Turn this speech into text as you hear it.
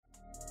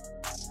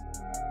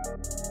So,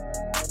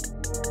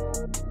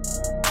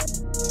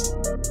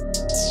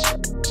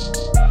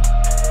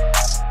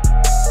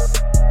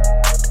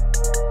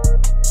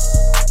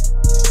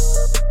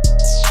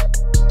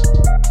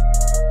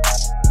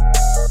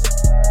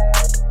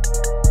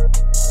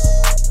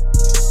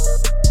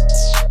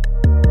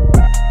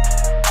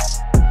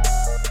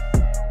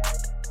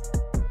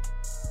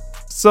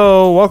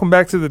 welcome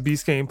back to the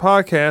Beast Game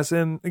podcast,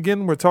 and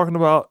again, we're talking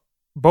about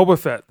Boba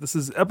Fett. This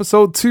is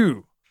episode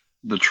 2.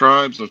 The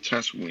Tribes of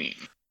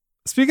Tatooine.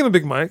 Speaking of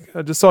Big Mike,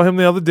 I just saw him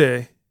the other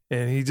day,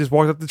 and he just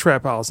walked up the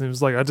trap house, and he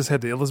was like, I just had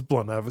the illest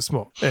blunt I ever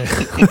smoked.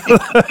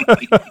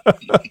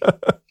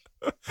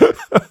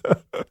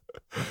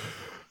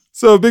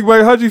 So, Big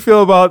Mike, how'd you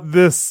feel about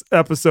this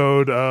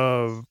episode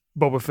of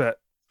Boba Fett?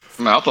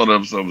 I thought the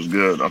episode was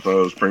good. I thought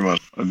it was pretty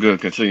much a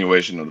good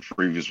continuation of the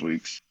previous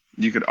weeks.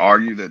 You could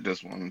argue that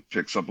this one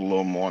picks up a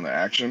little more on the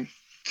action.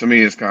 To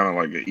me, it's kind of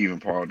like an even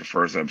part of the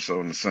first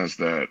episode in the sense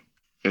that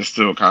it's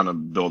still kind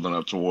of building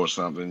up towards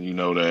something. You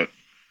know that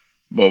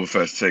Boba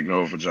Fett's taking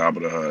over for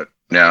Jabba the Hutt.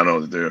 Now I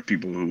know that there are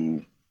people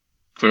who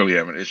clearly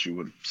have an issue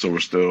with it, so we're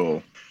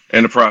still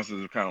in the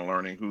process of kind of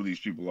learning who these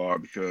people are,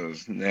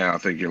 because now I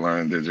think you're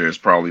learning that there's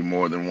probably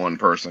more than one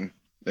person,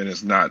 and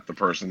it's not the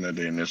person that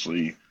they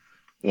initially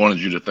wanted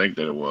you to think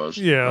that it was.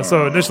 Yeah,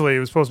 so initially it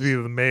was supposed to be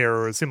the mayor,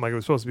 or it seemed like it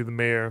was supposed to be the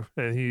mayor,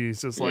 and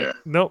he's just like,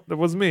 nope, that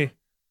wasn't me.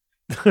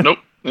 Nope.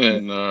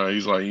 And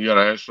he's like, you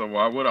gotta ask, so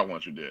why would I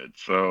want you dead?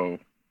 So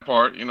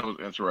part, is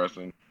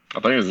interesting. I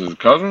think it's his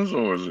cousins,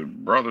 or is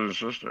it brother and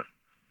sister?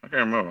 I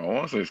can't remember. I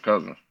want to say his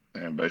cousin.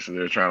 And basically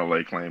they're trying to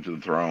lay claim to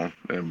the throne.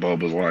 And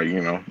Boba's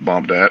like,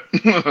 bump that.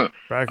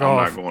 Back I'm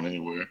off. not going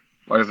anywhere.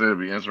 Like I said,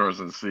 it'd be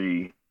interesting to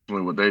see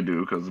what they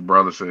do, because the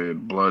brother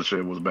said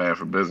bloodshed was bad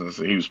for business,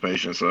 and he was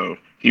patient, so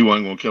he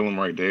wasn't going to kill him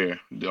right there.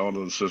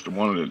 Although the sister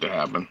wanted it to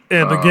happen.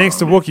 And the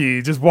gangster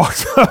Wookiee just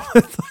walked up.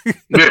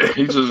 Yeah,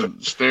 he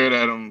just stared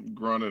at him,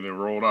 grunted, and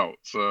rolled out.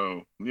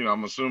 So,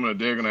 I'm assuming that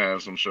they're going to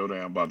have some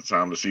showdown by the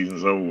time the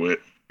season's over with.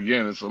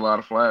 Again, it's a lot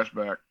of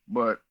flashback,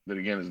 but that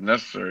again is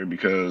necessary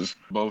because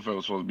Boba Fett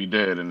was supposed to be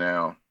dead, and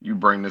now you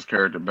bring this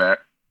character back,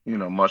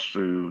 much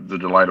to the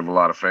delight of a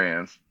lot of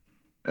fans.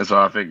 And so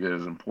I think it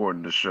is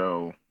important to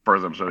show.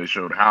 First episode, they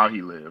showed how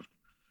he lived,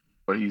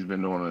 what he's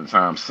been doing in the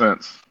time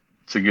since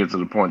to get to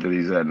the point that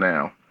he's at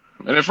now.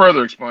 And it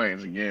further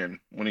explains, again,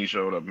 when he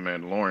showed up in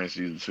Mandalorian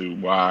Season 2,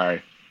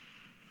 why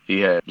he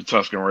had the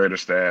Tusken Raider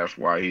staff,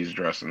 why he's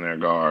dressed in their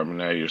garb. And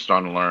now you're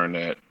starting to learn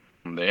that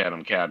they had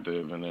him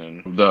captive, and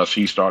then thus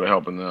he started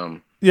helping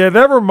them. Yeah,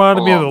 that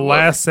reminded me of The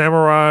Last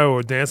Samurai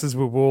or Dances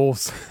with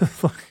Wolves.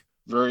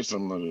 Very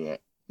similar to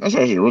that. That's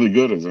actually a really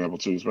good example,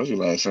 too, especially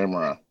Last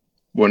Samurai.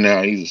 Well,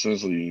 now he's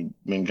essentially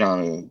been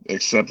kind of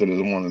accepted as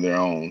one of their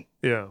own.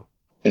 Yeah.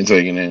 And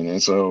taken in.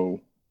 And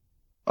so,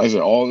 like I said,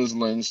 all this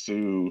lends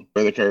to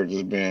where the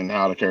character's been,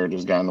 how the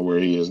character's gotten to where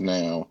he is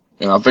now.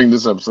 And I think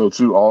this episode,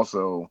 too,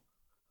 also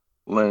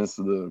lends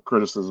to the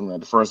criticism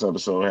that the first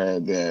episode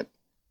had, that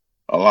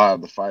a lot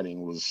of the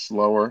fighting was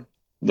slower.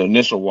 The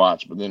initial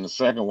watch, but then the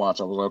second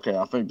watch, I was like, okay,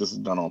 I think this is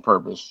done on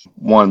purpose.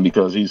 One,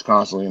 because he's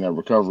constantly in that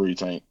recovery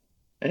tank.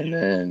 And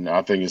then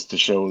I think it's to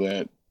show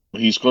that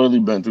he's clearly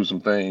been through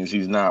some things.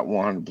 He's not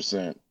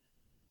 100%.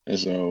 And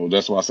so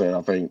that's why I said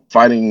I think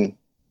fighting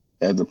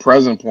at the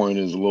present point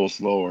is a little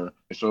slower.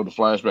 They showed the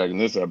flashback in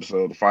this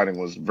episode. The fighting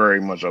was very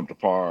much up to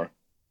par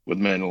with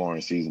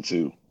Mandalorian Season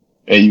 2.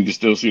 And you can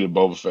still see that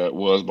Boba Fett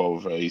was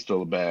Boba Fett. He's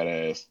still a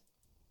badass.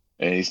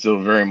 And he's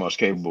still very much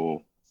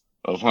capable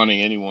of hunting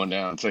anyone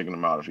down and taking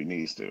them out if he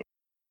needs to.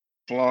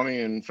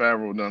 Filoni and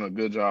Favreau have done a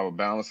good job of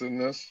balancing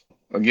this.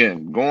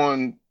 Again,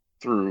 going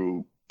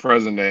through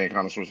present day and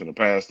kind of switching to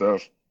past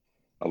stuff,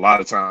 a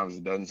lot of times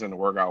it doesn't tend to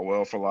work out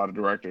well for a lot of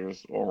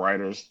directors or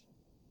writers.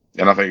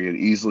 And I think it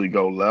easily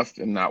go left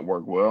and not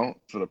work well.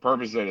 For the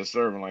purpose that it's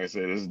serving, like I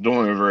said, it's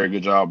doing a very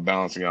good job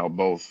balancing out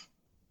both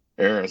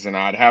eras. And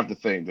I'd have to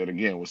think that,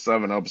 again, with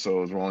 7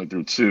 episodes, we're only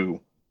through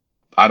 2.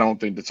 I don't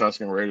think the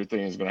Tusken Raider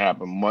thing is going to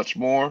happen much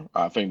more.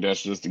 I think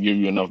that's just to give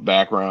you enough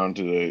background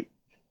to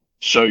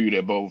show you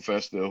that Boba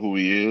Fett's still who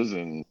he is,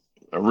 and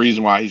a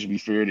reason why he should be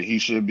feared, that he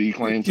should be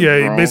claimed to the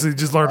throne. Yeah, he basically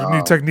just learned a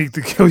new technique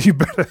to kill you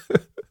better.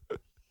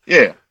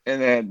 Yeah,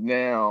 and then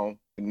now,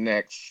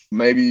 next,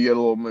 maybe you get a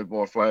little bit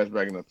more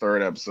flashback in the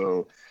 3rd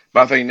episode.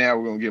 But I think now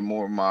we're going to get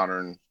more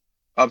modern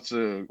up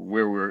to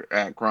where we're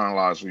at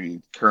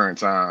chronologically, current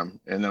time.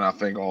 And then I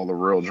think all the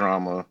real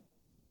drama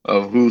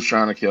of who's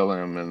trying to kill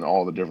him and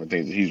all the different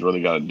things that he's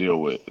really got to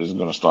deal with is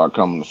going to start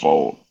coming to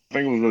fold. I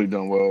think it was really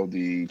done well.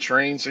 The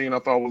train scene I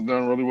thought was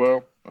done really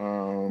well.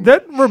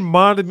 That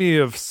reminded me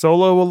of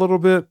Solo a little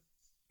bit,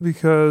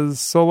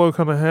 because Solo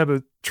kind of had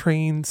a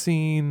train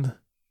scene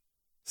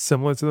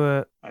similar to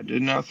that. I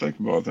did not think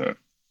about that.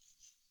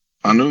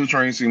 I knew the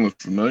train scene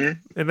looked familiar.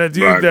 And that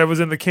dude that was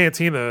in the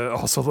cantina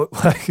also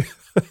looked like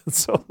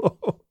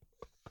Solo.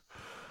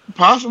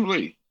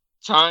 Possibly.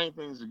 Tying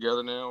things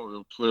together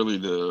now, clearly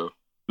the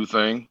new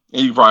thing.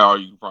 And you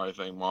can probably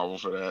thank Marvel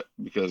for that,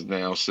 because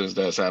now since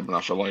that's happened,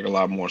 I feel like a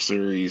lot more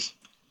series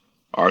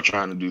are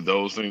trying to do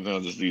those things now,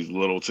 just these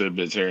little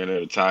tidbits here and there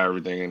to tie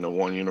everything into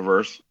one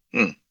universe.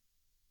 Hmm.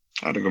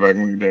 I have to go back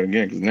and look at that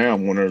again because now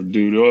I'm wondering if the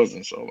dude was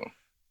in Solo.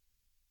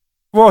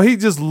 Well, he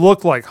just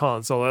looked like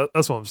Han Solo.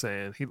 That's what I'm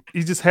saying.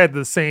 He just had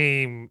the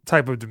same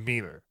type of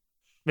demeanor.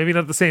 Maybe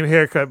not the same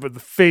haircut, but the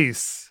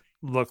face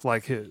looked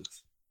like his.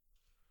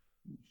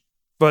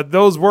 But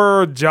those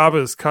were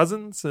Jabba's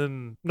cousins,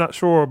 and not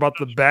sure about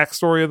the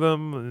backstory of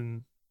them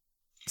and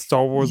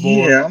Star Wars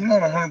lore. Yeah, I'm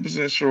not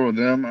 100% sure of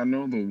them. I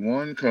know the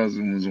one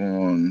cousin was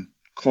on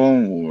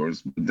Clone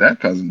Wars, but that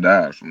cousin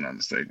died, if I'm not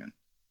mistaken.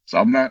 So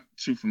I'm not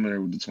too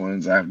familiar with the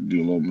twins. I have to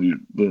do a little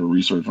bit of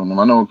research on them.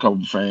 I know a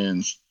couple of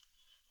fans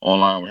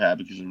online were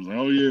happy because it was like,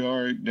 oh, yeah,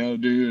 all right, now,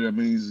 dude, that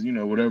means,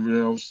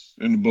 whatever else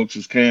in the books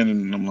is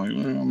canon. And I'm like,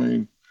 well, I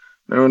mean,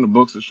 they're in the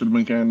books. It should have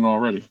been canon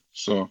already.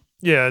 So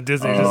yeah,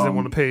 Disney just didn't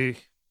want to pay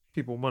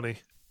people money.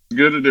 It's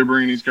good that they're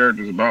bringing these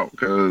characters about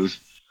because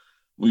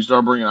when you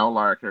start bringing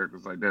outlier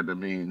characters like that, that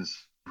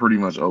means pretty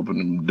much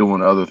open to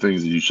doing other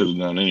things that you should have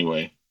done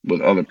anyway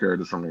with other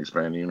characters from the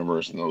expanded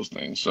universe and those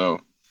things. So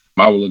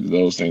I would look at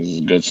those things as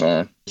a good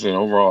sign. So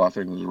overall, I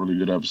think it was a really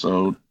good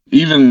episode.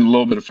 Even a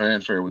little bit of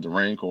fanfare with the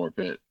Rancor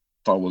pit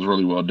I thought was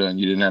really well done.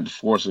 You didn't have to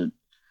force it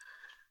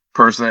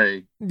per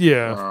se.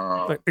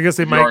 Yeah. I guess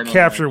they might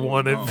capture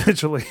one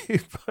eventually.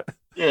 But.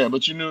 Yeah,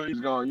 but you knew he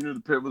was gone. You knew the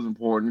pit was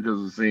important because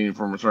of the scene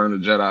from Return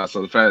of the Jedi.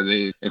 So the fact that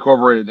they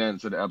incorporated that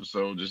into the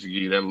episode just to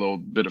give you that little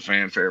bit of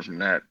fanfare from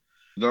that,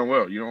 done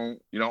well. You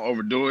don't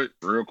overdo it.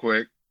 Real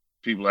quick,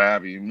 people are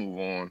happy. You move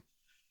on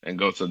and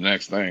go to the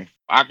next thing.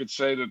 I could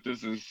say that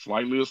this is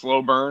slightly a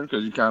slow burn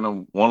because you kind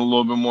of want a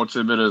little bit more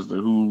tidbit as to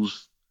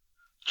who's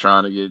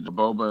trying to get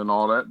Boba and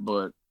all that.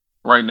 But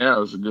right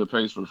now, it's a good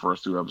pace for the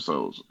first 2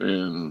 episodes.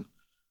 And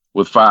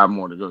with 5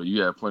 more to go,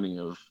 you have plenty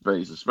of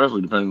space,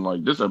 especially depending,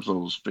 like, this episode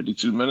was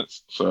 52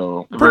 minutes.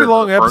 So, pretty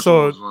long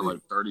episode. Was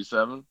like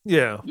 37.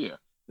 Yeah.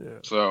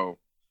 So,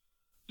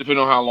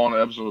 depending on how long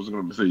the episode is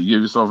going to be, so you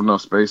give yourself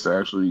enough space to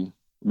actually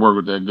work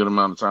with that good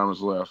amount of time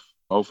that's left.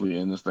 Hopefully,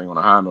 end this thing on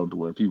a high note to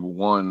where people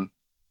want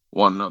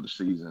another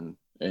season,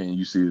 and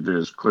you see that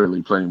there's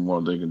clearly plenty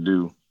more they can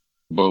do.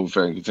 Boba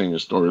Fett and continue the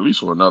story, at least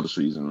for another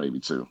season, maybe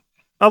 2.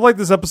 I like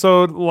this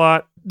episode a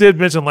lot. Did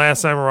mention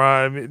Last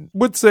Samurai. I mean,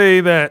 would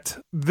say that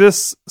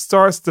this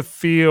starts to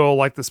feel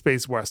like the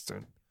space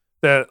western.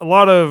 That a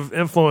lot of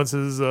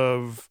influences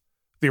of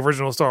the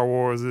original Star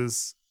Wars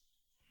is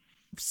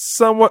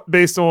somewhat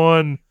based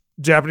on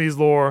Japanese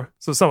lore.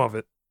 So some of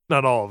it,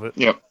 not all of it.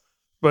 Yep.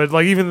 But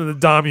like even the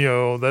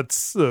daimyo,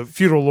 that's a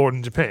feudal lord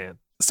in Japan,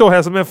 still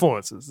has some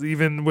influences,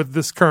 even with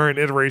this current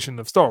iteration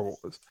of Star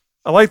Wars.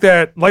 I like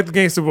that. Like the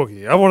Gangster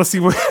Wookiee. I want to see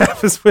what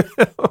happens with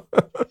him.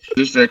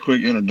 Just that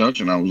quick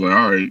introduction, I was like,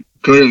 all right,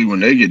 clearly when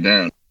they get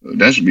down,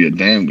 that should be a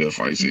damn good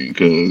fight scene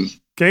because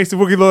Gangster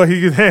Wookiee look, he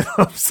can handle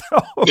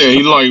himself. Yeah,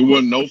 he like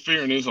wasn't no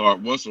fear in his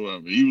heart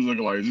whatsoever. He was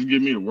looking like, just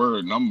give me the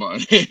word and I'm about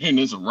and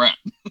it's a wrap.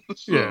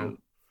 So. Yeah.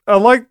 I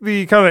like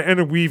the kind of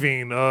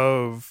interweaving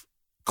of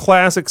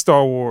classic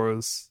Star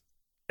Wars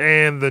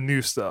and the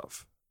new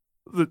stuff.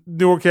 The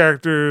newer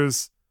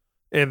characters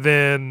and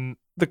then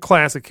the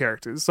classic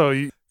characters.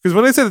 So because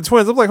when they say the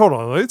twins, I'm like, hold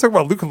on, they talk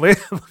about Luke and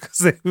Leia because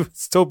they would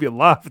still be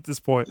alive at this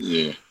point.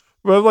 Yeah.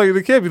 But I'm like,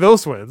 they can't be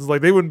those twins.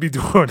 Like, they wouldn't be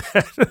doing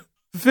that.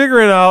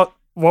 Figuring out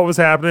what was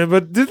happening.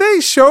 But did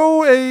they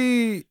show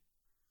a,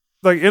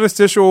 like,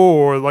 interstitial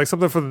or, like,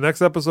 something for the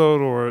next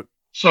episode? Or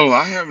So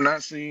I have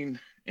not seen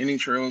any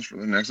trailers for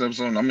the next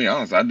episode. And I'll be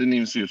honest, I didn't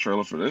even see a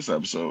trailer for this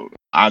episode.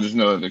 I just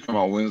know that they come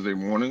out Wednesday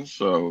mornings.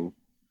 So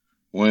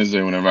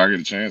Wednesday, whenever I get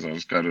a chance, I'll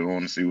just cut it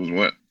on to see what's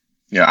what.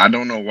 Yeah, I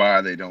don't know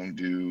why they don't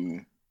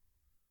do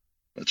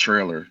a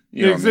trailer.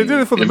 You know what they I mean?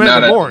 did it for the If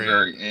not at the Mandalorian.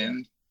 very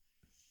end.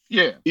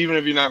 Yeah, even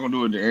if you're not going to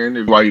do it at the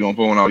end, why you don't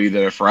put one out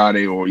either that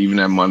Friday or even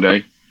that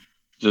Monday,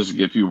 just to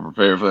get people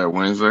prepared for that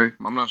Wednesday.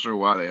 I'm not sure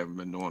why they haven't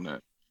been doing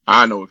that.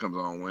 I know it comes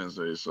out on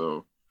Wednesday,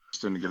 so I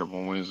tend to get up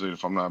on Wednesday.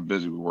 If I'm not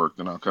busy with work,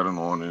 then I'll cut it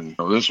on. And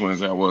this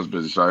Wednesday I was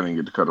busy, so I didn't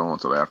get to cut it on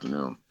until the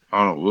afternoon.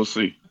 I don't know. We'll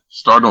see.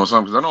 Start doing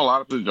something, because I know a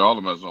lot of people all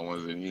the mess on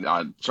Wednesday. And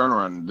I turn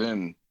around and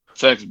then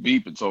text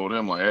Beep and told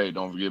him, like, hey,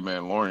 don't forget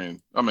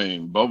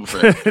Boba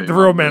Fett. The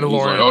real Mandalorian.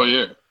 He's like, oh,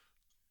 yeah.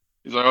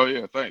 He's like, oh,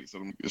 yeah, thanks.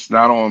 And it's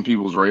not on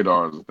people's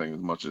radars, I think,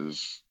 as much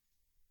as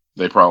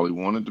they probably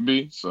want it to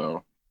be.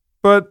 So,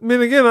 But, I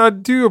mean, again, I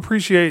do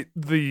appreciate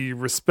the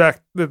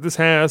respect that this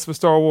has for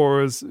Star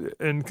Wars.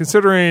 And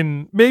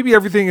considering maybe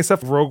everything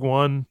except for Rogue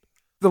One,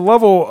 the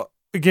level,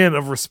 again,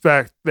 of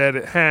respect that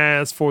it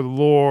has for the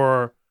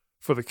lore,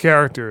 for the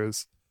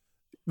characters,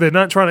 they're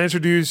not trying to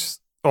introduce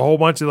a whole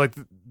bunch of, like,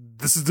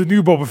 this is the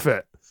new Boba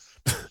Fett.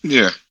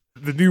 yeah.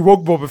 The new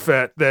woke Boba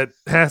Fett that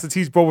has to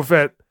teach Boba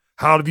Fett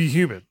how to be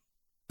human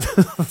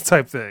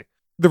type thing.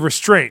 The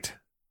restraint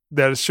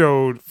that is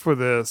showed for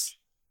this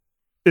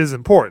is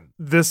important.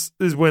 This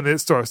is when it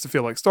starts to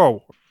feel like Star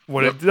Wars.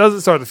 When it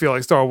doesn't start to feel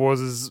like Star Wars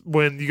is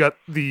when you got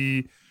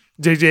the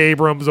J.J.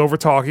 Abrams over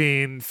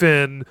talking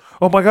Finn.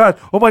 Oh my God,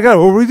 what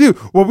do we do?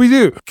 What we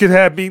do? Could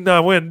have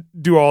Ming-Na Wen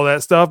do all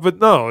that stuff, but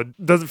no,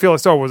 it doesn't feel like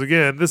Star Wars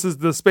again. This is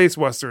the space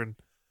western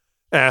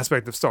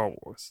aspect of Star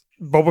Wars.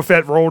 Boba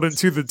Fett rolled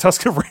into the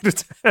Tusken Raider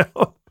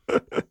town.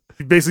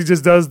 He basically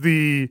just does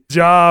the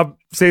job,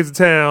 saves the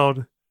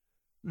town.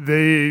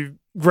 They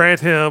grant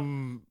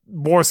him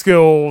more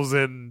skills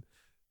and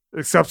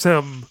accepts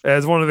him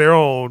as one of their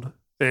own.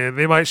 And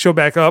they might show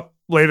back up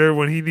later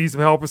when he needs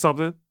some help or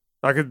something.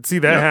 I could see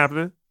that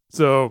happening.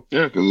 So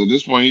yeah, because at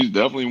this point, he's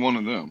definitely one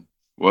of them.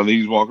 Whether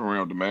he's walking around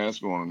with the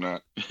mask on or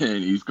not,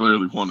 and he's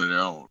clearly one of their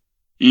own.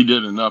 He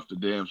did enough to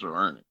damn sure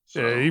earn it.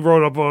 So. Yeah, he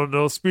rode up on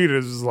those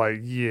speeders. Was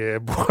like, yeah,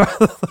 boy.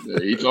 Yeah,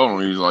 he told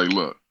him, he's like,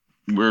 look,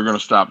 we're gonna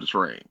stop the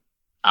train.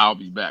 I'll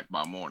be back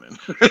by morning.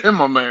 And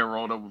my man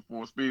rolled up with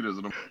 4 speeders.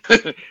 And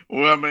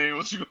well, I mean,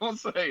 what you gonna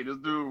say? This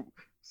dude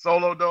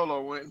solo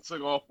dolo went and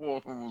took all 4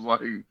 of them. Was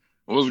like,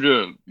 what's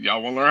good?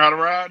 Y'all want to learn how to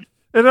ride?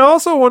 And I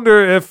also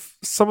wonder if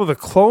some of the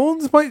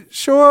clones might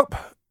show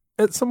up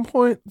at some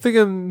point.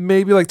 Thinking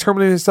maybe like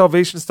Terminator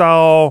Salvation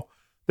style,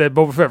 that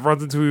Boba Fett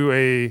runs into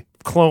a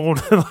clone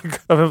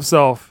of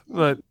himself.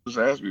 But just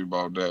asked me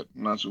about that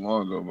not too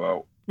long ago.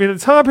 About I mean, the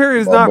time period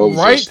is not Boba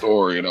right.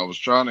 Story, and I was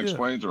trying to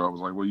explain to her. I was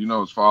like,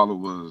 well, his father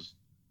was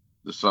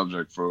the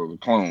subject for the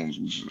clones,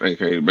 which is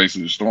aka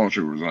basically the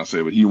stormtroopers. And I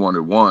said, but he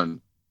wanted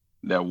one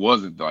that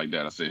wasn't like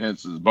that. I said,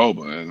 hence is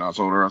Boba. And I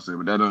told her, I said,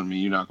 but that doesn't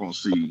mean you're not going to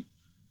see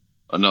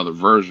another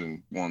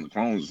version, one of the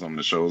clones or something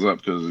that shows up,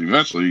 because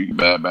eventually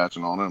Bad Batch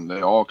and all them,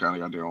 they all kind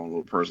of got their own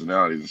little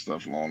personalities and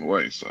stuff along the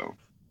way. So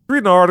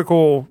reading an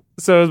article,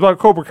 so it's about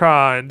Cobra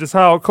Kai and just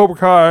how Cobra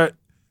Kai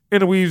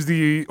interweaves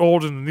the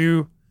old and the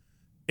new,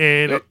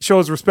 and it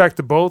shows respect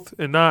to both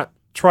and not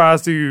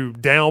tries to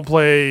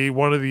downplay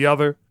one or the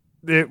other.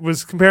 It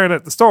was comparing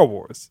it to Star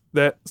Wars,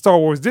 that Star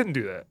Wars didn't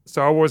do that.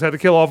 Star Wars had to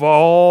kill off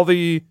all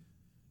the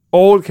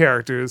old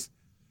characters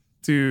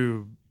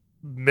to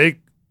make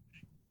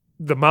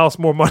the mouse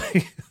more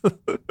money.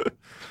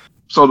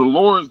 So the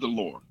lore is the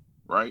lore,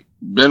 right?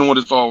 Been what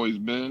it's always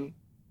been.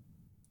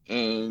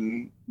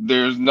 And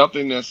there's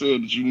nothing that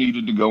said that you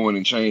needed to go in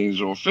and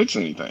change or fix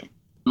anything.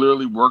 You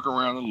literally work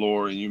around the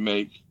lore and you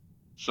make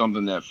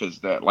something that fits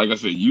that. Like I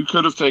said, you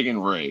could have taken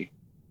Rey,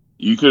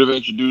 you could have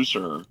introduced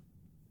her,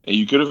 and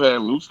you could have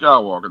had Luke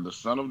Skywalker, the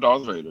son of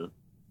Darth Vader,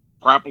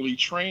 properly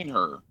train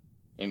her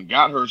and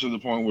got her to the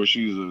point where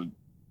she's a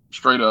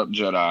straight up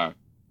Jedi,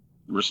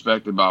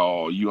 respected by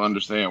all. You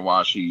understand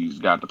why she's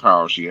got the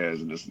power she has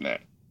and this and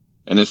that.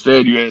 And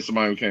instead, you had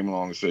somebody who came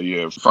along and said,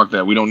 yeah, fuck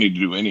that. We don't need to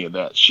do any of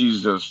that.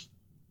 She's just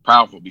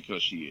powerful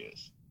because she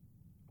is.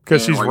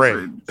 Because she's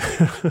Rey.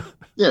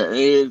 Yeah,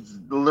 it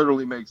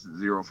literally makes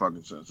zero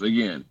fucking sense.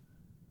 Again,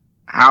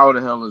 how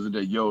the hell is it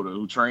that Yoda,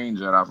 who trained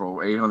Jedi for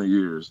over 800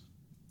 years,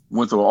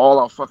 went through all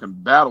our fucking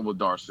battle with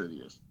Darth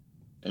Sidious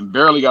and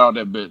barely got out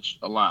that bitch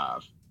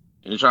alive?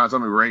 And you're trying to tell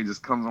me Rey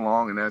just comes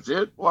along and that's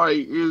it? Like,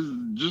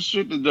 it's just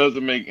shit that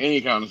doesn't make any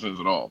kind of sense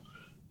at all.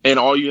 And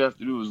all you have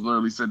to do is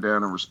literally sit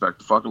down and respect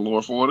the fucking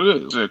lore for what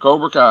it is.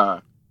 Cobra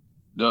Kai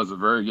does a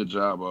very good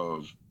job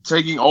of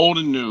taking old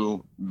and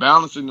new,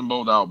 balancing them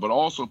both out, but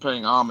also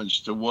paying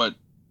homage to what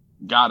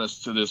got us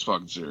to this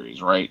fucking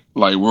series, right?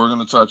 Like, we're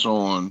going to touch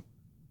on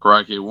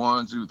Karate Kid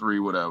 1, 2, 3,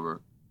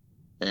 whatever.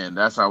 And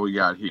that's how we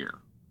got here.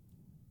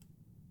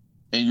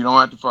 And you don't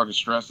have to fucking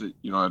stress it.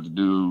 You don't have to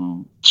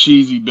do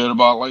cheesy bit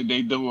about it. Like,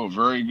 they do a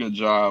very good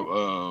job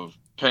of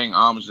paying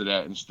homage to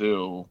that and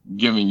still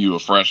giving you a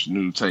fresh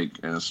new take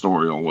and a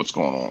story on what's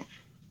going on.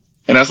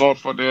 And that's all the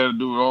fuck they had to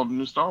do with all the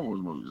new Star Wars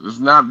movies. It's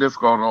not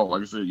difficult at all.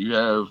 Like I said, you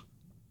have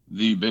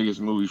the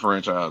biggest movie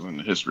franchise in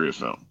the history of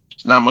film.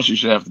 It's not much you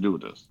should have to do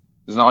with this.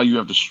 It's not like you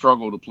have to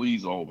struggle to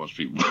please a whole bunch of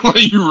people.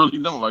 You really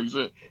don't, like you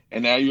said.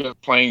 And now you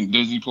have playing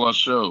Disney Plus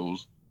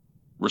shows,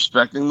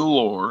 respecting the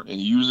lore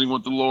and using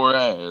what the lore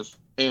has,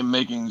 and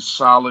making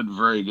solid,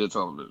 very good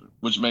television,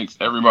 which makes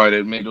everybody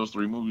that made those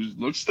 3 movies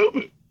look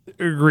stupid.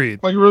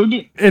 Agreed. Like, you really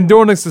do. And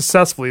doing it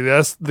successfully,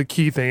 that's the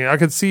key thing. I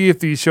could see if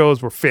these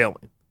shows were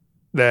failing,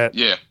 that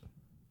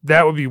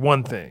would be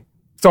one thing.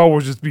 Star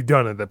Wars just be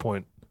done at that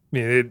point. I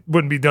mean, it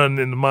wouldn't be done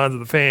in the minds of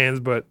the fans,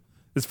 but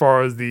as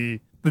far as the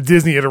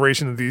Disney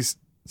iteration of these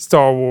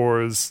Star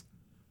Wars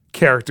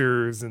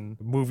characters and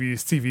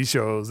movies, TV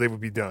shows, they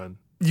would be done.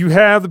 You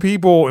have the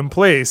people in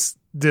place,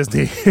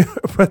 Disney,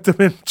 put them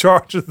in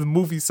charge of the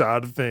movie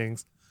side of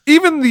things.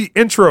 Even the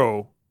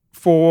intro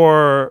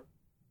for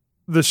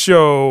the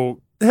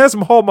show has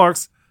some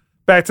hallmarks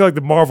back to like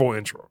the Marvel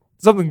intro.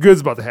 Something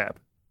good's about to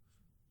happen.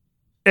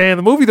 And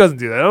the movie doesn't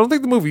do that. I don't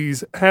think the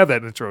movies have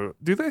that intro,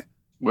 do they?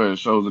 Where it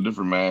shows a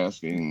different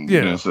mask and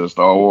it says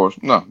Star Wars.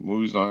 No,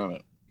 movies don't have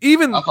that.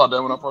 Even I thought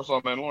that when I first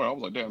saw Mandalorian. I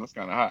was like, damn, that's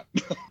kind of hot.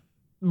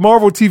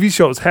 Marvel TV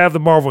shows have the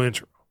Marvel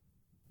intro.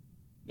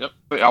 Yep.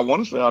 I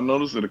want to say I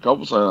noticed it a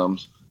couple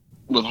times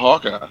with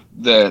Hawkeye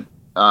that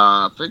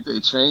I think they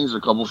changed a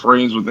couple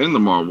frames within the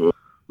Marvel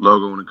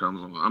logo when it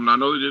comes on. I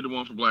know they did the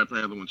one for Black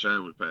Panther when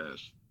Chadwick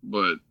passed,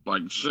 but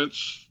like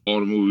since all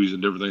the movies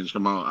and different things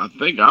come out, I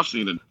think I've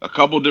seen a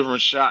couple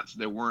different shots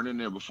that weren't in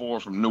there before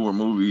from newer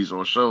movies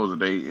or shows that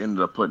they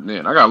ended up putting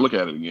in. I gotta look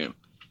at it again.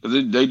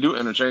 Because they do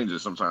interchange it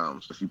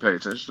sometimes if you pay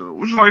attention to it,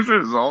 which, like I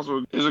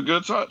said, is a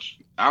good touch.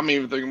 I'm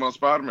even thinking about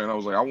Spider-Man. I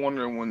was like, I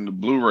wonder when the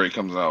Blu-ray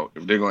comes out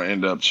if they're going to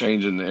end up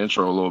changing the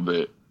intro a little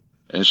bit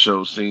and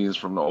show scenes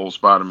from the old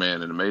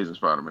Spider-Man and Amazing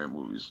Spider-Man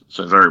movies,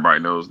 since everybody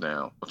knows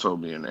now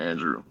Tobey and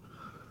Andrew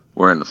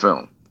were in the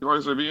film. Like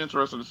I said, it'd be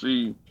interesting to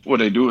see what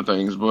they do with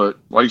things, but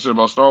like you said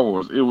about Star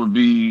Wars, it would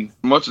be,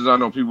 much as I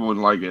know people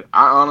wouldn't like it,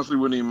 I honestly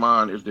wouldn't even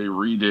mind if they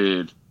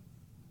redid,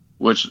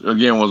 which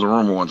again was a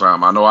rumor one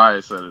time. I know I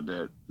had said it,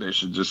 that they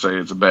should just say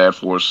it's a bad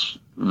Force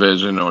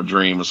vision or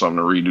dream or something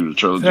to redo the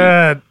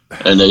trilogy.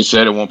 And they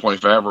said at one point,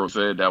 Favreau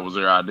said that was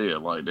their idea.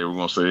 Like they were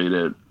going to say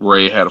that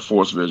Rey had a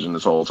Force vision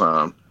this whole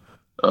time.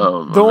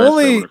 The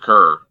only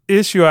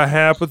issue I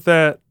have with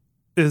that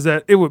is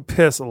that it would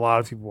piss a lot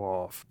of people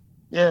off.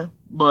 Yeah,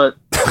 but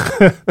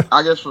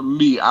I guess for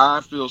me, I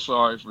feel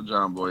sorry for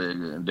John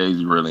Boyega and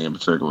Daisy Ridley in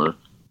particular.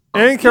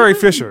 And Carrie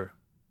Fisher.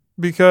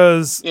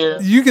 Because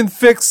you can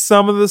fix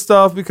some of the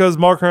stuff because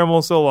Mark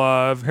Hamill's still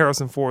alive,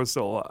 Harrison Ford's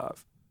still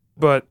alive.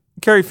 But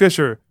Carrie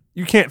Fisher,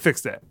 you can't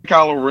fix that.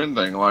 Kylo Ren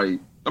thing, like,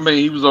 I mean,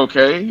 he was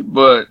okay,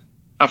 but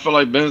I feel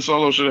like Ben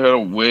Solo should have had a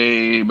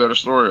way better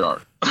story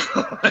arc.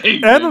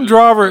 Adam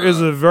Driver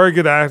is a very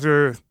good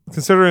actor,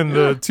 considering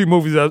the two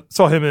movies I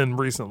saw him in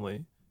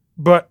recently.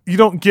 But you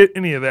don't get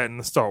any of that in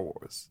the Star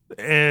Wars.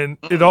 And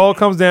it all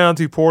comes down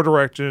to poor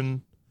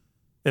direction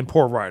and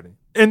poor writing.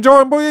 And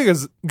John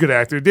Boyega's a good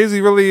actor.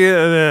 Daisy really...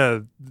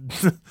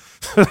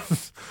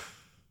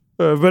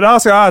 but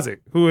Oscar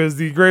Isaac, who is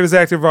the greatest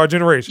actor of our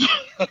generation,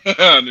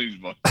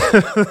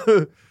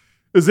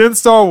 is in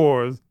Star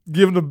Wars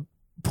giving a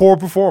poor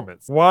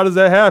performance. Why does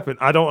that happen?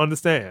 I don't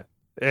understand.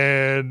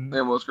 And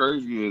what's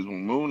crazy is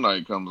when Moon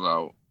Knight comes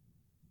out,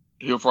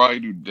 he'll probably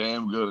do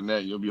damn good in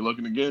that. You'll be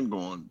looking again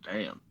going,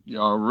 damn,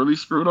 y'all really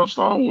screwed up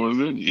Star Wars,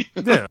 didn't you?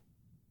 Yeah.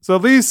 So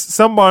at least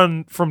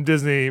someone from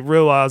Disney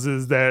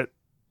realizes that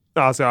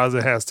Oscar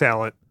Isaac has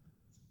talent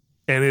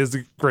and is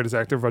the greatest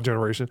actor of our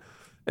generation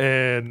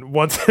and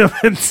wants him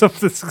in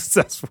something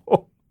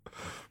successful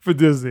for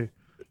Disney.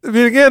 I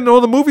mean, again,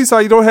 on the movie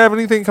side, you don't have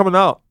anything coming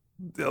out,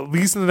 at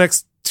least in the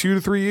next 2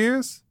 to 3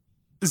 years.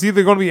 It's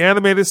either going to be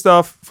animated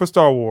stuff for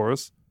Star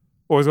Wars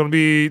or it's going to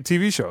be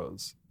TV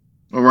shows.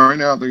 Well, right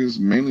now, I think it's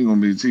mainly going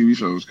to be TV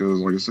shows because,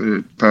 like I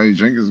said, Patty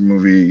Jenkins'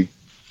 movie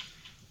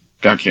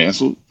got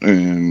canceled,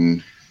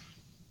 and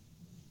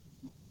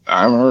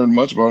I haven't heard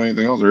much about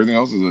anything else. Everything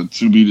else is a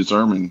to be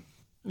determined.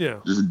 Yeah.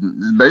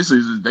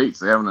 Basically, just dates.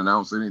 They haven't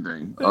announced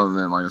anything other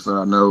than, like I said,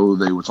 I know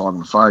they were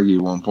talking to Feige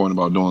at one point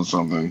about doing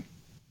something,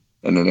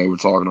 and then they were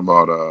talking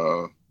about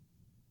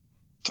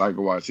Taika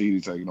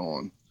Waititi taking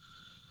on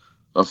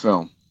a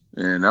film,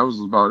 and that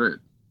was about it.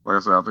 Like I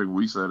said, I think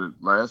we said it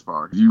last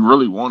part. If you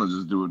really want to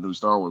just do a new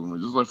Star Wars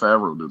movie, just let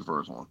Favreau do the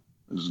first one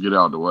and just get it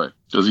out of the way.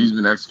 Because he's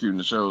been executing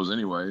the shows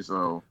anyway,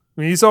 so...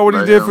 I mean, you saw what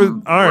he did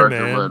for Iron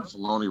Man. Let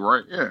Filoni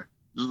write. Yeah.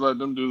 Just let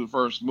them do the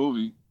first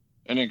movie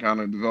and then kind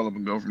of develop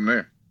and go from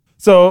there.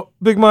 So,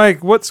 Big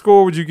Mike, what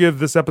score would you give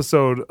this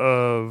episode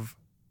of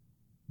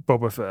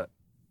Boba Fett?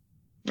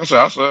 I still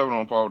have it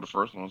on par with the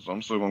first one, so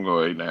I'm still going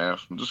to go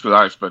 8.5. Just because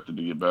I expect it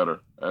to get better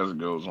as it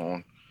goes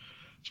on.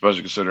 Especially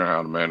considering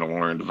how The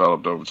Mandalorian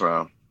developed over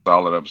time.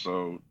 Solid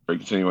episode. Great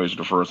continuation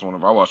of the first one.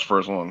 If I watched the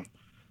first one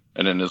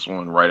and then this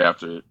one right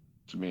after it,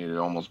 to me, it'd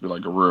almost be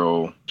like a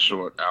real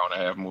short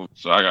hour-and-a-half movie.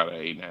 So I got an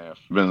 8.5.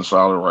 Been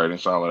solid writing,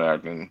 solid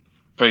acting.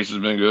 Pace has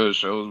been good.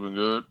 Show's been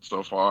good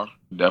so far.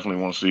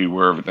 Definitely want to see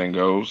where everything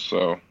goes.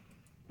 So,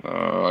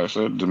 like I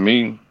said, to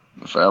me,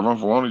 Favreau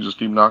and Filoni just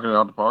keep knocking it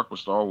out the park with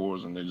Star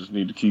Wars, and they just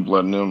need to keep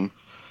letting them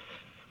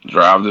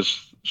drive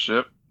this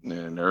ship.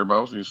 And everybody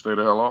else needs to stay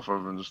the hell off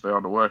of it and just stay out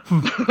of the way.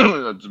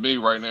 To me,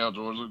 right now,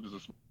 George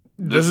Lucas,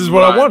 this is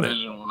what I wanted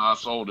when I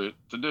sold it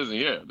to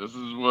Disney. Yeah, this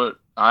is what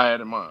I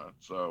had in mind.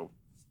 So,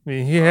 I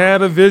mean, he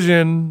had a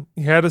vision,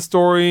 he had a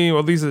story, or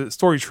at least a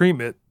story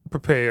treatment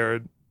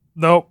prepared.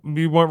 Nope,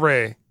 we want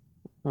Rey.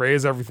 Rey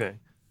is everything.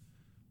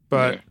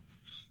 But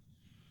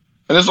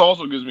and this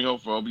also gives me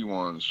hope for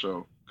Obi-Wan's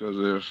show, because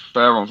if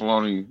Favreau and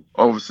Filoni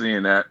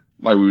overseeing that,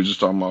 like we were just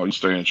talking about,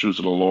 staying true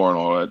to the lore and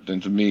all that, then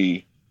to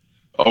me,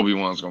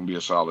 Obi-Wan's going to be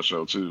a solid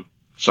show too.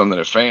 Something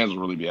that fans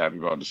will really be happy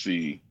about to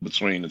see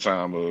between the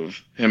time of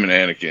him and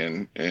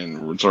Anakin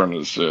and Return of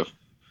the Sith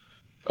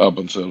up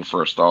until the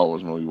first Star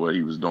Wars movie, what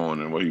he was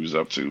doing and what he was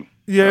up to.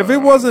 Yeah, if it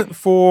wasn't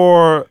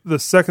for the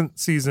second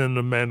season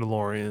of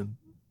Mandalorian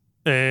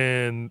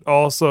and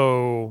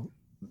also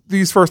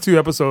these first 2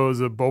 episodes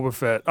of Boba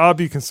Fett, I'd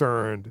be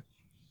concerned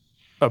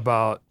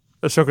about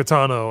Ahsoka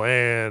Tano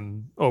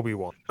and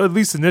Obi-Wan. At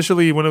least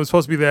initially, when it was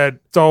supposed to be that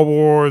Star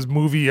Wars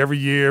movie every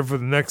year for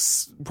the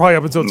next, probably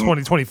up until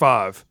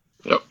 2025.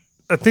 Yep.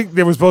 I think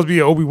there was supposed to be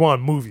an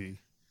Obi-Wan movie.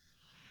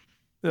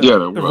 Yeah,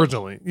 there was.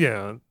 Originally.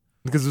 Yeah.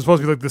 Because it was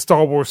supposed to be like the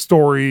Star Wars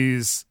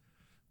stories.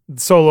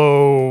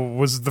 Solo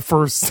was the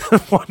first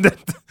one that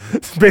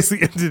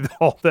basically ended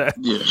all that.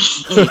 Yeah.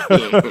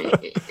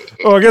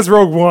 Well, I guess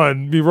Rogue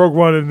One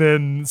and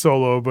then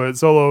Solo, but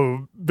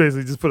Solo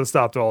basically just put a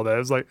stop to all that. It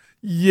was like,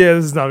 yeah,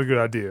 this is not a good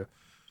idea.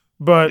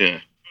 But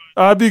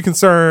I'd be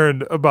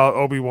concerned about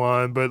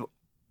Obi-Wan, but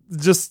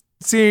just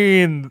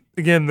seeing,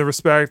 again, the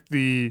respect,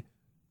 the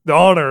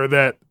honor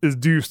that is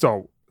due Star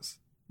Wars.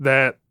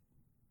 That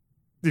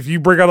if you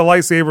break out a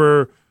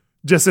lightsaber,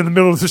 just in the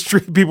middle of the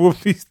street, people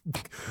would be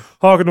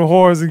honking the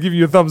horns and giving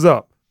you a thumbs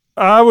up.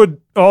 I would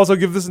also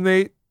give this an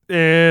 8,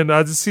 and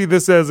I just see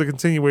this as a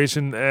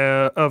continuation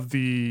of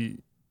the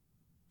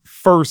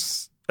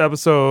first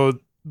episode.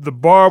 The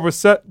bar was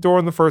set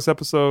during the first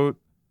episode.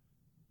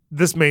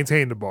 This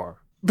maintained the bar,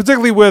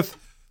 particularly with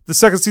the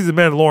second season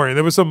of Mandalorian.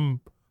 There were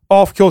some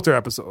off-kilter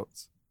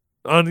episodes,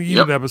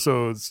 uneven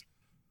episodes.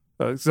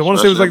 So I want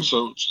to say it was like,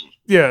 episodes.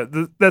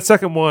 that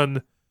second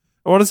one.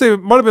 I want to say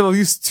it might have been at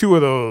least 2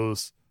 of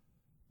those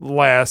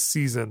last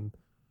season,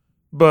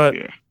 but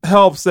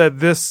helps that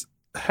this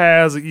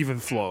has an even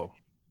flow.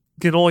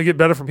 Can only get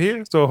better from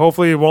here. So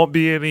hopefully it won't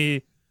be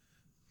any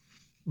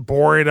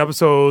boring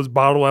episodes,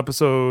 bottle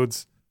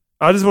episodes.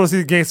 I just want to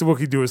see the Gangsta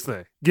Wookiee do his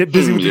thing. Get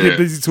busy with the Get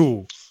Busy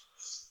tool.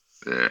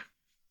 Yeah.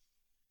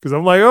 Because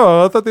I'm like,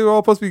 oh, I thought they were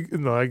all supposed to be.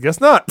 No, I guess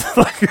not.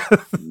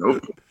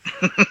 Nope.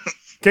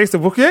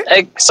 Gangsta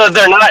Wookiee? So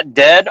they're not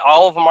dead?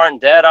 All of them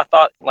aren't dead? I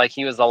thought like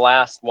he was the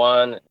last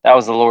one. That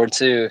was the Lord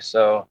too,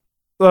 so.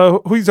 Who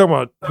are you talking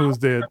about who's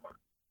dead?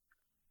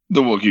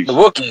 The Wookiees. The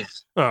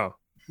Wookiees. Oh.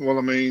 Well,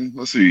 I mean,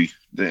 let's see.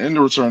 The end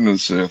of Return of the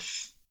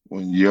Sith,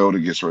 when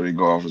Yoda gets ready to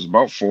go off, is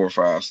about 4 or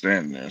 5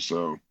 standing there.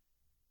 So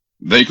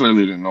they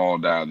clearly didn't all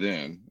die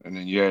then. And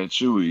then you had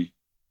Chewie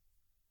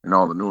and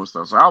all the newer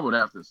stuff. So I would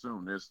have to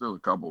assume there's still a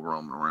couple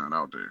roaming around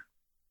out there.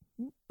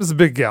 It's a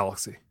big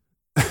galaxy.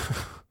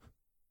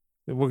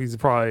 The Wookiees are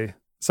probably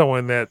somewhere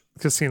in that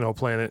casino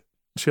planet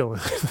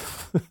chilling.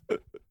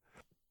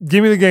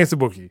 Give me the Gangsta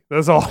Wookiee.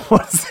 That's all I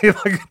want to say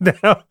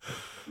now.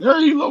 Yeah,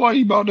 you look like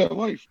you about that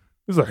life.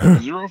 It's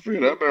like, Zero fear.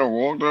 That man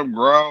walked up,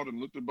 growled, and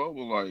looked at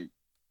Boba like,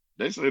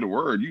 they say the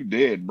word, you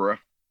dead, bruh.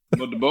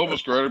 But the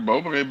Boba's credit,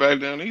 Boba ain't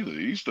back down either.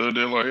 He stood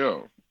there like,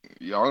 yo,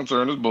 y'all can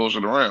turn this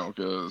bullshit around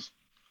because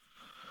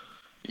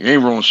you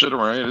ain't rolling shit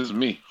around here. This is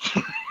me.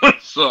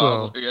 So,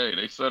 I was like, hey,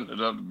 they setting it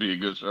up to be a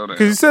good show.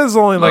 Because he says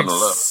only like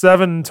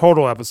 7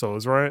 total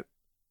episodes, right?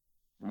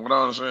 What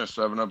I understand,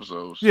 7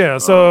 episodes. Yeah,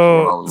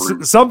 so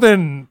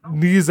something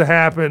needs to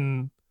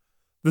happen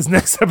this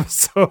next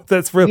episode.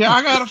 That's really. Yeah,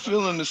 I got a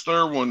feeling this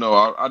third one, though.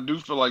 I do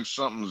feel like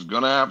something's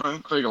going to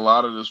happen. I think a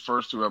lot of this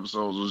first 2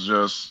 episodes was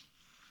just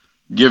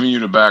giving you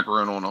the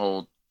background on the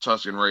whole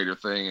Tusken Raider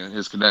thing and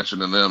his connection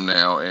to them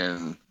now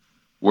and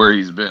where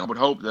he's been. I would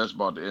hope that's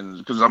about to end.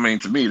 Because, I mean,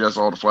 to me, that's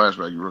all the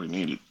flashback you really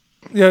needed.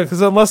 Yeah, because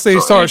unless they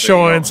start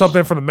showing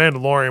something from the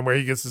Mandalorian where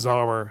he gets his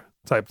armor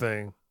type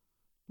thing,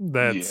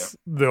 that's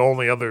the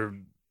only other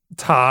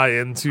tie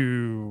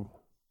into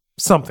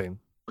something.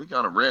 He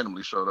kind of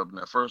randomly showed up in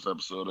that first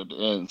episode at the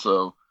end,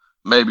 so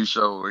maybe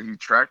show where he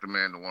tracked the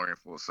Mandalorian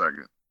for a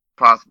second.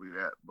 Possibly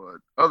that.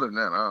 But other than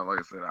that, like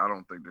I said, I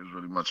don't think there's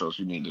really much else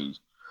you need to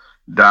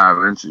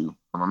dive into.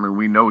 I mean,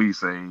 we know he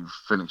saved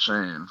Fennec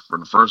Shand for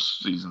the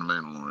first season of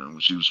Mandalorian when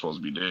she was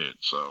supposed to be dead.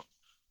 So,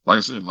 like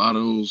I said, a lot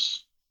of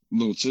those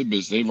little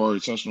tidbits they've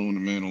already touched on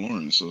in the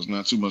Mandalorian, so it's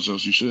not too much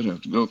else you should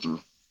have to go through.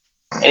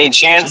 Any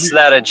chance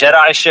that a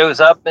Jedi shows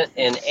up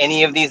in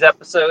any of these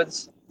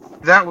episodes?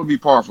 That would be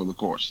par for the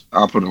course.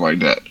 I'll put it like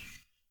that.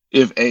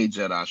 If a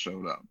Jedi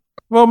showed up.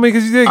 Well,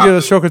 because you did get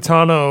Ahsoka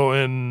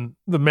Tano in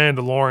The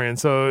Mandalorian,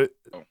 so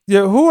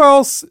yeah, who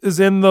else is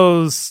in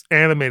those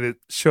animated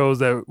shows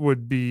that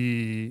would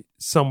be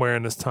somewhere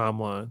in this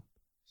timeline?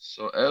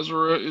 So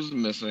Ezra is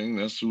missing.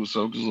 That's who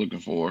Ahsoka's looking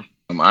for.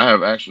 I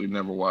have actually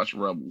never watched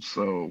Rebels,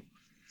 so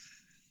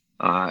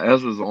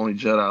Ezra's the only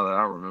Jedi that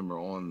I remember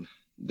on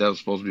that was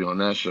supposed to be on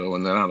that show.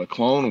 And then out of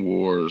Clone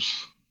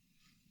Wars,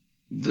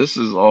 this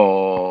is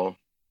all.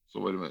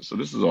 So wait a minute. So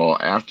this is all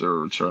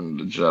after Return of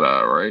the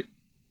Jedi, right?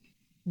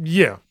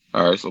 Yeah.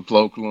 All right. So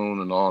Plo Koon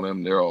and all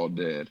them, they're all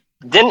dead.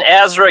 Didn't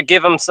Ezra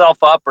give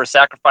himself up or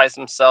sacrifice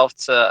himself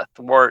to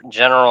thwart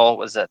General?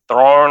 Was it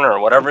Thrawn or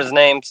whatever his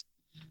name's?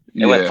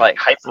 It went to like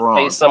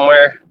hyperspace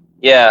somewhere.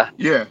 Yeah.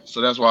 Yeah. So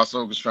that's why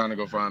Ahsoka's trying to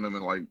go find them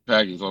and like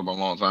Paggy talked about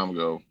a long time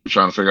ago,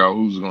 trying to figure out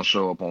who's going to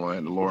show up on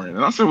Mandalorian.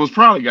 And I said, well, it's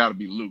probably got to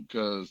be Luke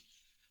because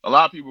a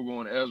lot of people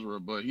going Ezra,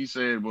 but he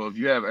said, well, if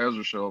you have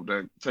Ezra show up,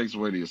 that takes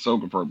away the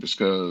Ahsoka purpose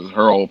because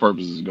her whole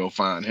purpose is to go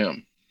find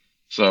him.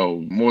 So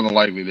more than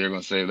likely they're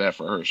going to save that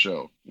for her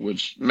show,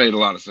 which made a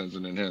lot of sense,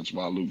 and then hence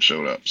why Luke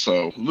showed up.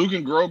 So Luke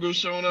and Grogu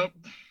showing up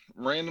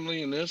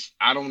randomly in this,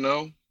 I don't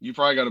know. You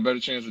probably got a better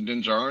chance of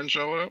Din Djarin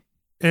showing up.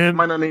 And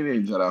might not need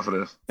any Jedi for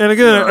this. And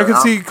again, I can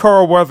see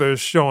Carl Weathers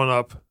showing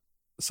up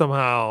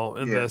somehow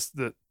in this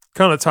that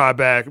kind of tie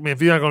back. I mean,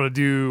 if you're not going to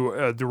do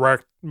a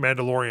direct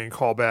Mandalorian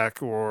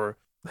callback or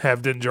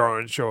have Din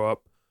Djarin show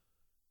up,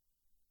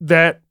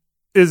 that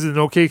is an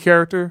okay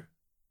character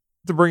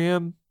to bring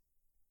in.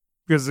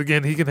 Because,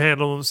 again, he can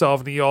handle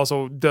himself, and he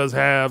also does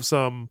have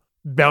some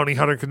bounty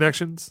hunter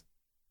connections.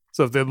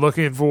 So if they're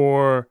looking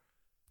for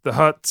the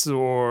Hutts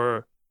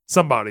or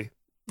somebody,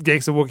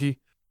 Gangsta Wookiee,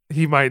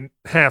 he might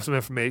have some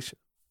information.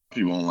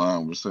 People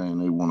online were saying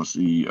they want to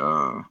see,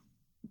 I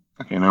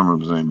can't remember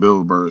his name,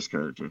 Bill Burr's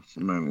character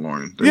from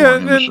Mandalorian. They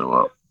want him to show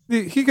up.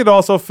 He could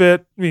also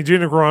fit. I mean,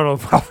 Gina Carano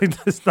probably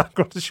is not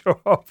going to show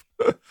up.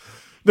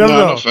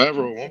 No.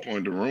 Favreau at one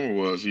point, the rumor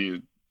was he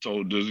had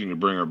told Disney to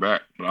bring her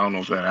back, but I don't know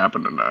if that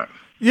happened or not.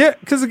 Yeah,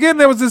 because again,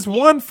 there was this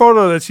one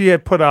photo that she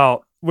had put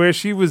out where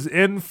she was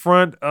in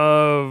front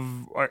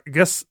of, I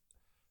guess,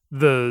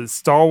 the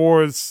Star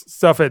Wars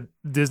stuff at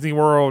Disney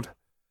World.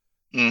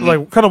 Mm-hmm.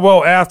 Like, kind of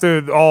well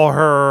after all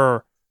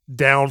her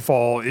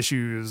downfall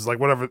issues, like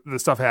whatever the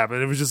stuff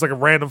happened. It was just like a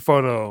random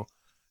photo,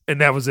 and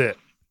that was it.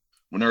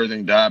 When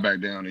everything died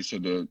back down, he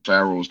said the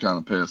Favreau was kind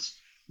of pissed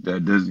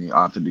that Disney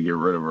opted to get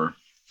rid of her.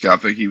 I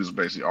think he was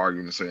basically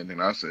arguing the same thing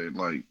I said.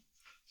 Like,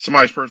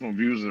 somebody's personal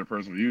views are their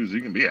personal views.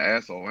 You can be an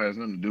asshole. It has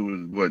nothing to do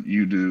with what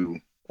you do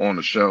on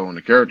the show and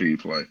the character you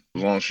play.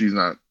 As long as she's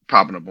not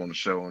popping up on the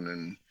show and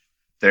then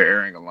they're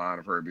airing a line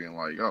of her being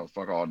like, oh,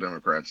 fuck all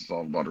Democrats. It's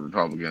all about the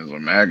Republicans or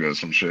MAGA or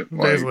some shit.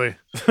 Like, basically.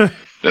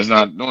 That's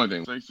not the only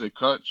thing. They say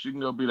cut. She can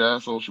go be the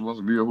asshole she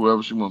wants to be or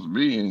whoever she wants to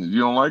be. And if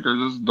you don't like her,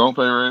 just don't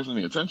pay her ass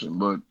any attention.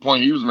 But the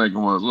point he was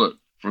making was, look,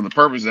 for the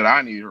purpose that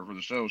I need her for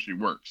the show, she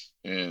works.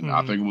 And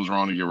I think it was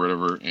wrong to get rid of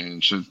her.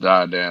 And shit's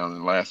died down.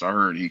 And last I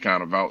heard, he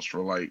kind of vouched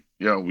for like,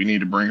 yo, we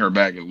need to bring her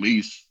back at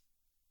least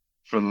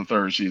for the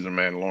third season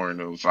of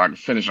Mandalorian so I could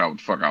finish out what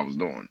the fuck I was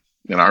doing.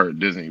 And I heard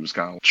Disney was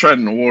kind of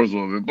treading the waters a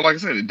little bit. But like I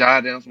said, it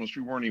died down so much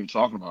people weren't even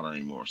talking about her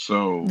anymore.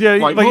 So yeah,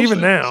 like even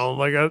things. Now,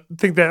 like I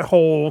think that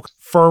whole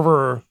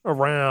fervor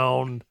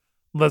around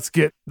let's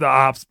get the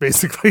ops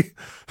basically,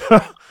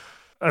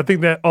 I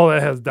think that all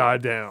that has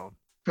died down.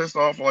 Pissed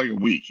off for like a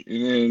week.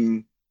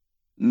 And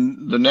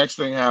then the next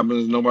thing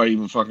happens, nobody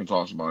even fucking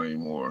talks about it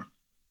anymore.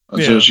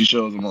 Until she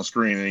shows them on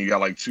screen and you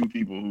got like two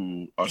people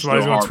who are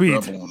still harped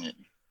up on it.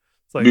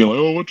 It's like, being like,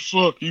 oh, what the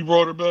fuck? You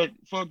brought her back.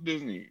 Fuck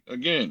Disney.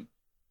 Again.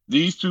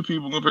 These two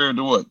people compared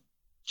to what?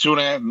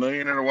 2.5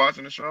 million that are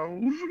watching the show?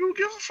 Who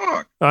gives a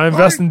fuck? I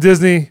invest in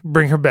Disney,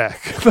 bring her back.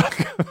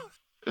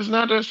 It's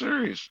not that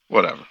serious.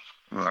 Whatever.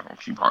 I'm not going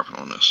to keep harping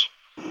on this.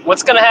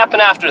 What's going to happen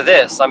after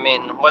this? I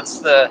mean, what's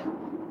the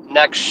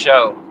next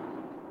show?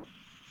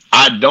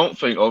 I don't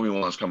think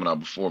Obi-Wan's coming out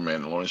before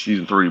Mandalorian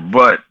Season 3,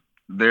 but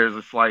there's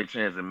a slight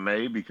chance it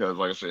may because,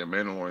 like I said,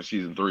 Mandalorian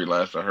Season 3,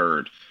 last I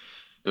heard,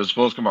 it was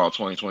supposed to come out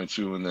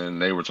 2022, and then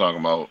they were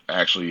talking about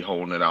actually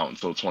holding it out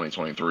until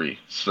 2023.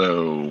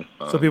 So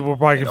people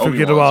probably can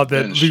forget about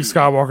that Luke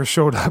Skywalker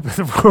showed up in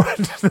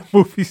the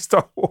movie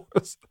Star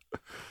Wars.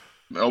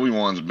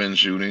 Obi-Wan's been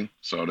shooting,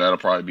 so that'll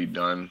probably be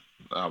done,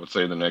 I would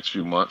say, the next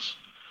few months.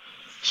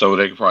 So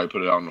they could probably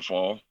put it out in the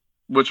fall,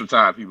 which would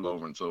tide people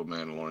over until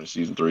Mandalorian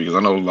Season 3, because I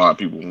know a lot of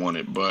people want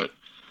it, but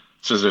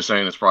since they're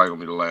saying it's probably going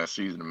to be the last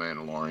season of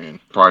Mandalorian,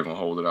 probably going to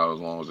hold it out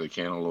as long as they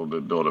can, a little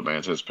bit, build up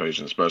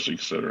anticipation, especially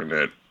considering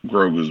that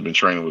Grogu's been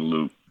training with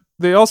Luke.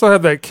 They also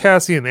have that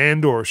Cassian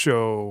Andor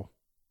show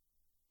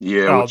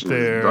out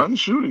there. Is done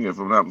shooting, if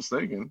I'm not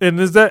mistaken. And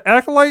is that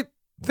Acolyte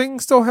thing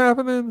still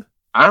happening?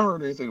 I haven't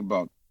heard anything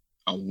about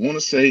I want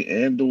to say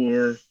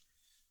Andor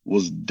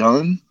was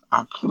done.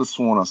 I could have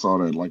sworn I saw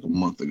that like a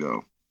month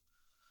ago,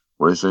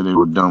 where they said they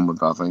were done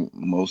with, I think,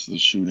 most of the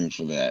shooting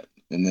for that.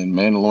 And then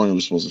Mandalorian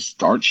was supposed to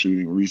start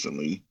shooting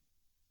recently.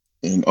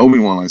 And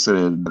Obi-Wan, like I said,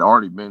 had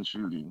already been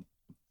shooting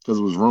because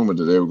it was rumored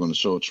that they were going to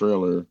show a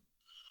trailer.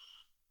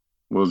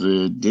 Was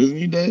it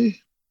Disney Day?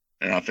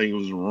 And I think it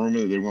was a rumor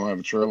that they were going to have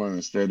a trailer, and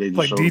instead they just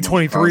like showed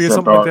D23 or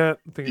something like that?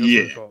 I think that's what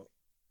it's called.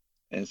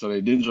 And so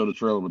they didn't show the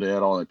trailer, but they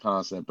had all that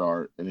concept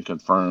art, and it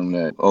confirmed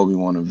that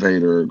Obi-Wan and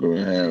Vader are going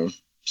to have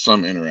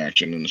some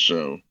interaction in the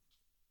show.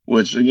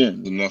 Which,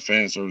 again, enough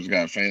fan service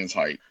got fans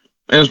hyped.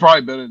 And it's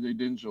probably better if they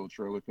didn't show a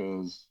trailer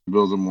because it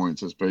builds up more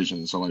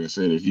anticipation. So, like I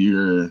said, if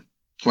you're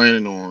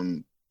planning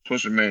on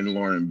pushing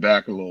Mandalorian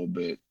back a little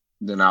bit,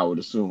 then I would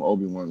assume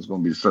Obi-Wan is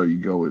going to be the show you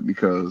go with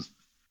because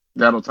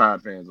that'll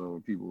tide fans over.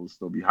 People will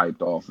still be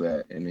hyped off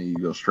that. And then you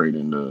go straight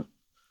into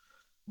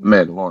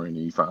Mandalorian and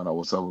you find out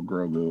what's up with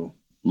Grogu.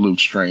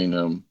 Luke's trained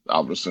him, I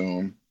would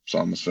assume. So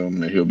I'm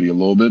assuming that he'll be a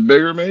little bit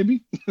bigger,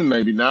 maybe.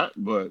 Maybe not,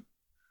 but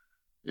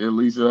at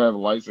least he'll have a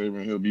lightsaber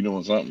and he'll be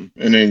doing something.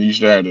 And then you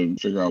still have to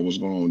figure out what's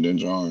going on with Din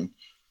Djarin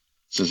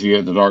since he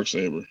had the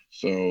Darksaber.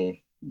 So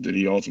did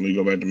he ultimately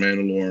go back to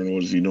Mandalorian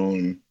or is he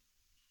doing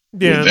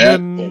with that?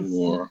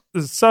 Or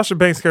is Sasha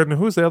Banks character?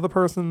 Who's the other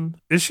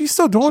person? Is she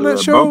still doing that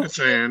show?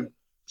 Bo-Katan,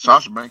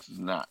 Sasha Banks is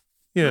not.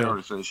 Yeah. They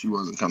already said she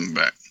wasn't coming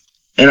back.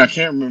 And I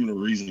can't remember the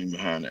reasoning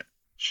behind it.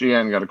 She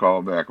hadn't got a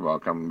call back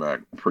about coming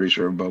back. I'm pretty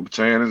sure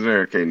Bo-Katan is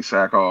there, Katie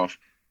Sackhoff,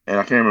 and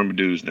I can't remember the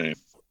dude's name.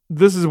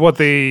 This is what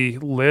they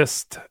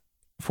list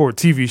for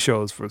TV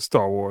shows for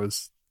Star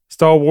Wars.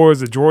 Star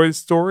Wars: A Droid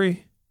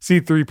Story,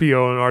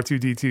 C-3PO and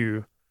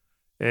R2-D2,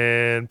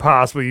 and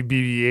possibly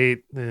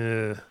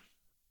BB-8.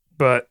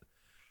 But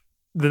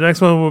the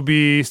next one will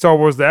be Star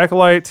Wars: The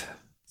Acolyte.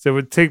 So it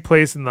would take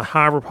place in the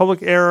High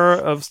Republic era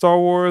of Star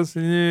Wars.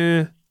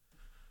 And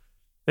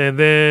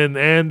then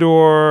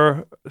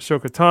Andor,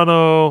 Ahsoka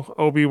Tano,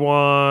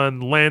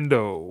 Obi-Wan,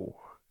 Lando.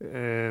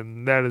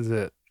 And that is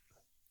it.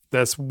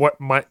 That's what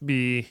might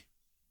be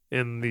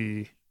in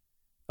the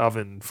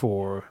oven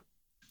for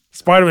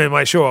Spider-Man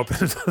might show up.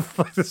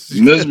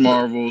 Ms.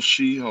 Marvel,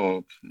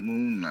 She-Hulk,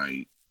 Moon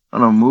Knight. I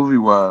know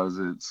movie-wise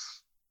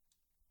it's...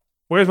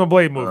 Where's my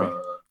Blade movie?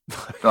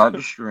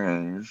 Doctor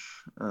Strange.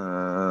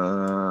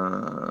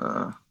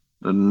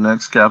 The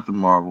next Captain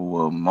Marvel,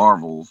 well,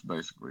 Marvels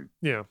basically.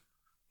 Yeah.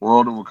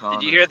 World of Wakanda.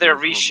 Did you hear they're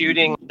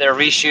reshooting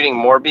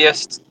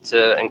Morbius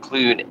to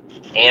include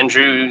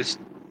Andrew's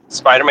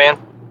Spider-Man?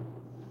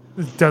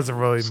 It doesn't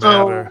really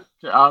matter.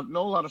 I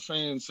know a lot of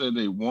fans said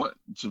they want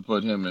to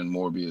put him in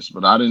Morbius,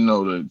 but I didn't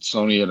know that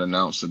Sony had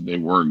announced that they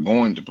were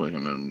going to put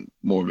him in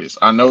Morbius.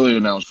 I know they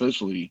announced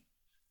officially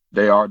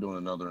they are doing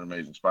another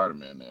Amazing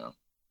Spider-Man now.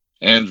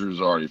 Andrew's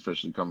already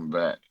officially coming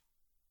back.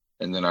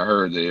 And then I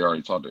heard they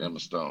already talked to Emma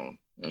Stone,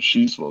 and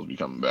she's supposed to be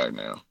coming back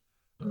now.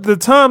 The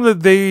time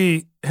that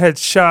they had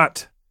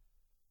shot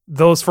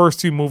those first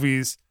two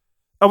movies,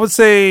 I would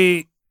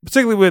say,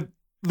 particularly with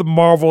the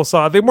Marvel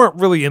side, they weren't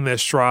really in their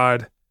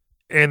stride,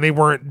 and they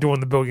weren't doing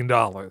the $1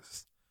 billion.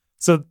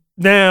 So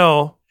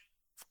now,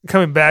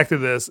 coming back to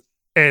this,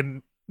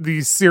 and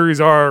these series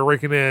are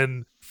raking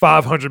in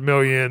 $500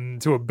 million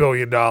to $1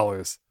 billion.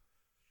 It's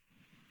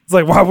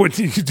like, why wouldn't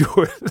you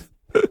do it?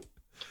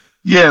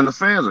 Yeah, and the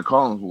fans are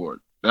calling for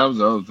it. That was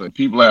the other thing.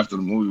 People after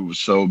the movie was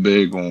so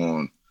big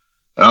on,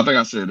 and I think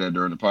I said that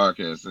during the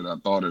podcast, that I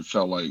thought it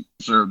felt like it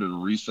served as a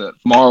reset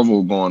for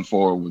Marvel going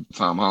forward with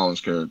Tom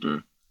Holland's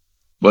character,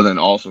 but then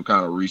also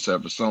kind of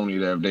reset for Sony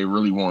that if they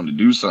really wanted to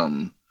do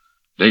something,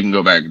 they can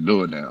go back and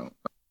do it now.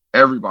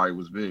 Everybody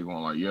was big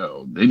on like,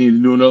 yo, they need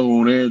to do another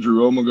one on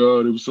Andrew. Oh my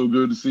God, it was so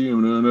good to see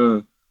him.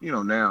 You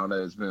know, now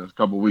that it's been a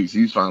couple of weeks,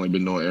 he's finally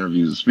been doing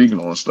interviews and speaking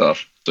on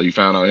stuff. So you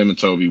found out him and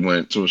Toby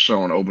went to a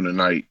show on opening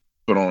night,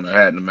 put on a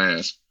hat and a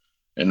mask,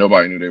 and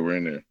nobody knew they were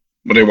in there.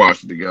 But they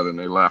watched it together and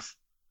they left.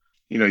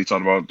 You know, he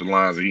talked about the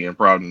lines that he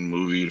improv in the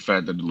movie, the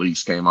fact that the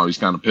leaks came out. He's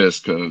kind of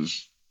pissed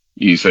because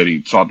he said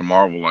he talked to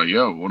Marvel like,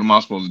 yo, what am I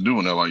supposed to do?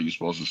 And they're like, you're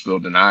supposed to still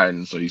deny it.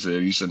 And so he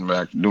said he's sitting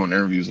back doing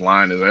interviews,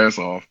 lying his ass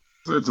off.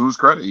 So to his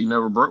credit, he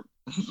never broke.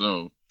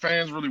 So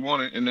fans really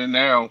want it. And then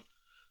now,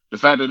 the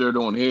fact that they're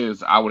doing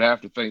his, I would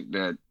have to think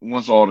that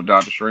once all the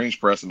Doctor Strange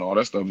press and all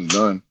that stuff is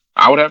done,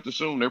 I would have to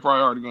assume they're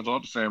probably already going to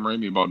talk to Sam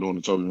Raimi about doing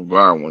the Tobey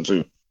Maguire one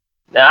too.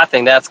 Now, I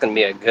think that's going to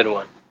be a good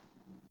one.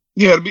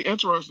 Yeah, it'd be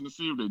interesting to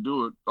see if they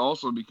do it.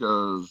 Also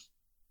because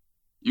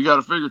you got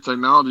to figure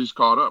technology's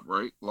caught up,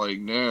 right? Like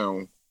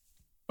now,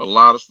 a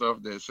lot of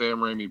stuff that Sam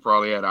Raimi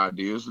probably had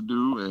ideas to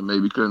do and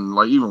maybe couldn't,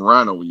 like even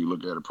Rhino, when you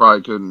look at it,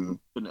 probably couldn't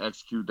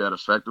execute that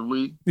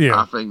effectively. Yeah.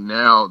 I think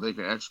now they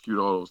can execute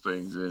all those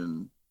things,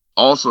 and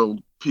also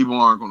people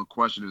aren't going to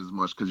question it as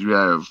much because you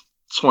have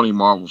 20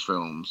 Marvel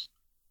films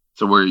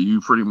to where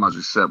you pretty much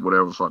accept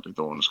whatever the fuck they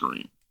throw on the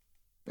screen,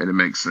 and it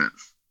makes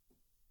sense.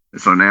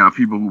 And so now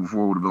people who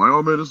before would have been like,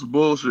 oh man, this is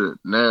bullshit.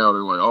 Now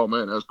they're like, oh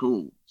man, that's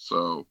cool.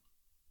 So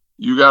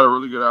you got a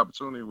really good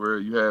opportunity where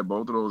you had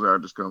both of those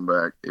actors come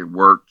back. It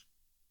worked.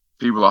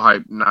 People are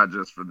hyped not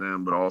just for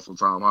them, but also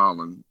Tom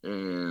Holland.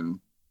 And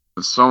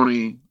if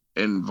Sony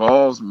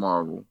involves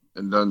Marvel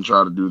and doesn't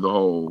try to do the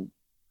whole,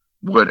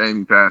 what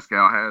Amy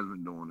Pascal has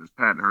been doing, is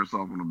patting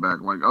herself on the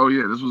back like, oh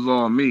yeah, this was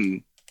all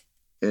me,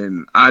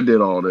 and I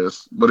did all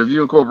this. But if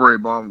you incorporate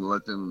Marvel and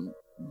let them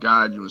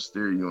guide you and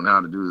steer you on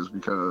how to do this,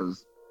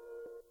 because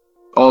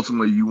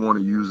ultimately you want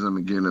to use them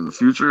again in the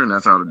future, and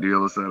that's how the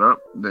deal is set up,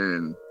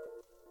 then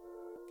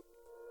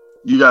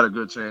you got a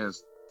good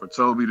chance for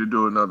Toby to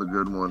do another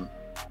good one,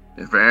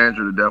 and for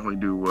Andrew to definitely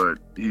do what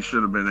he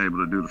should have been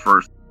able to do the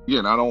first.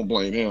 Again, I don't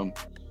blame him.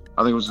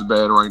 I think it was just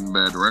bad writing,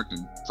 bad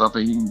directing. So I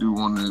think he can do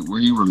one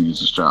where he really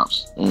uses his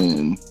chops,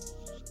 and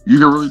you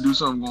can really do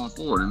something going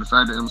forward. And the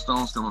fact that Emma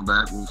Stone's coming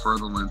back will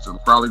further lend to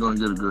probably going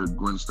to get a good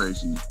Gwen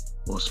Stacy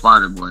or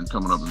Spider-Gwen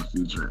coming up in the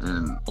future.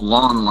 And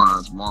along the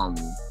lines,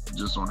 Marvel,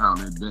 just on how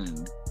they've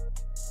been,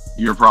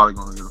 you're probably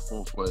going to get a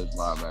full-fledged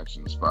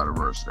live-action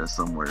Spider-Verse at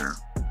somewhere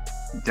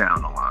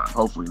down the line.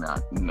 Hopefully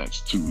not in the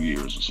next 2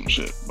 years or some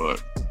shit,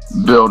 but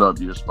build up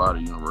your Spider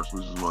Universe,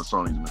 which is what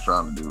Sony's been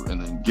trying to do,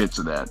 and then get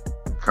to that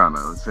kind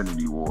of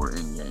Infinity War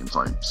Endgame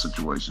type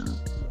situation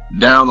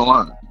down the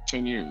line.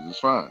 10 years, it's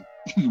fine.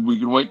 We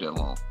can wait that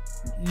long.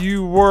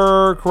 You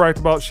were correct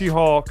about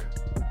She-Hulk.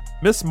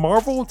 Miss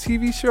Marvel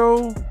TV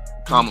show?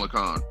 Kamala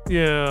Khan.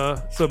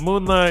 Yeah, so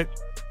Moon Knight,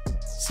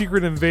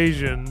 Secret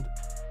Invasion.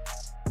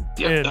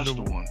 Yeah, and that's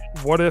the one.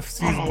 What If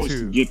Season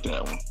 2. Get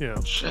that one.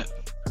 Yeah. Shit.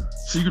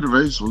 Secret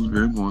Invasion is supposed to be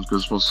a good one because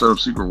it's supposed to set up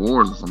Secret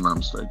Wars, if I'm not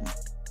mistaken.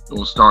 It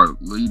will start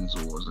leading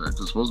towards that.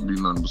 It's supposed to be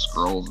nothing but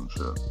scrolls and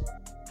shit.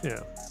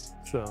 Yeah.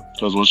 So.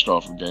 Because what's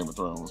star from Game of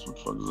Thrones? What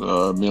the fuck is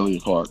Amelia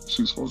Clark?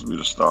 She's supposed to be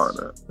the star of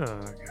that. Oh,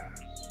 God.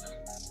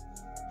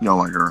 You don't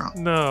like her, huh?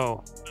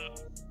 No.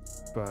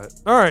 But,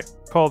 all right.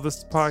 Call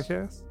this the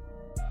podcast.